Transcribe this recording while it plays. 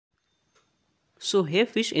So hey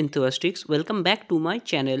fish enthusiasts, welcome back to my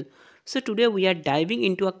channel. So today we are diving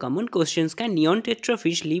into a common questions: can neon tetra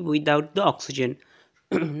fish live without the oxygen?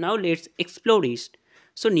 Now let's explore it.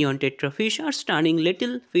 So neon tetra fish are stunning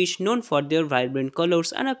little fish known for their vibrant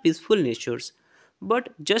colors and a peaceful natures.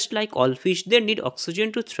 But just like all fish, they need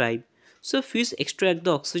oxygen to thrive. So fish extract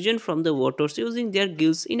the oxygen from the waters using their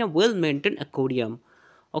gills in a well-maintained aquarium.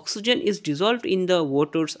 Oxygen is dissolved in the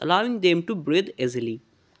waters, allowing them to breathe easily.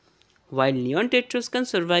 While neon tetras can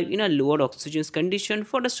survive in a lower oxygen condition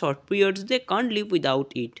for a short periods, they can't live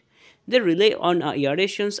without it. They rely on a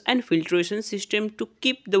aeration and filtration system to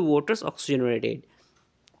keep the waters oxygenated.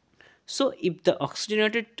 So, if the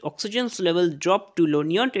oxygenated oxygen's level drop too low,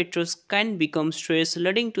 neon tetras can become stressed,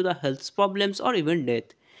 leading to the health problems or even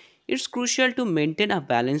death. It's crucial to maintain a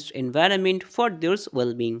balanced environment for their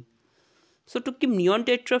well-being. So to keep neon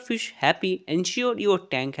tetra fish happy, ensure your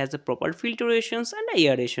tank has the proper filtrations and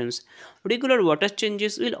aerations. Regular water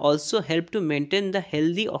changes will also help to maintain the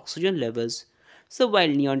healthy oxygen levels. So while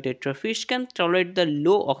neon tetra fish can tolerate the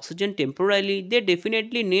low oxygen temporarily, they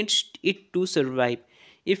definitely need it to survive.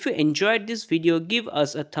 If you enjoyed this video, give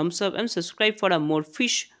us a thumbs up and subscribe for a more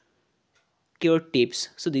fish care tips.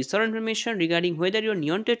 So these are information regarding whether your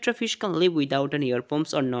neon tetra fish can live without an air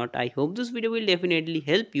pumps or not. I hope this video will definitely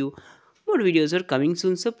help you. More videos are coming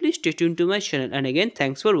soon, so please stay tuned to my channel, and again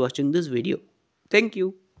thanks for watching this video. Thank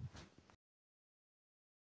you.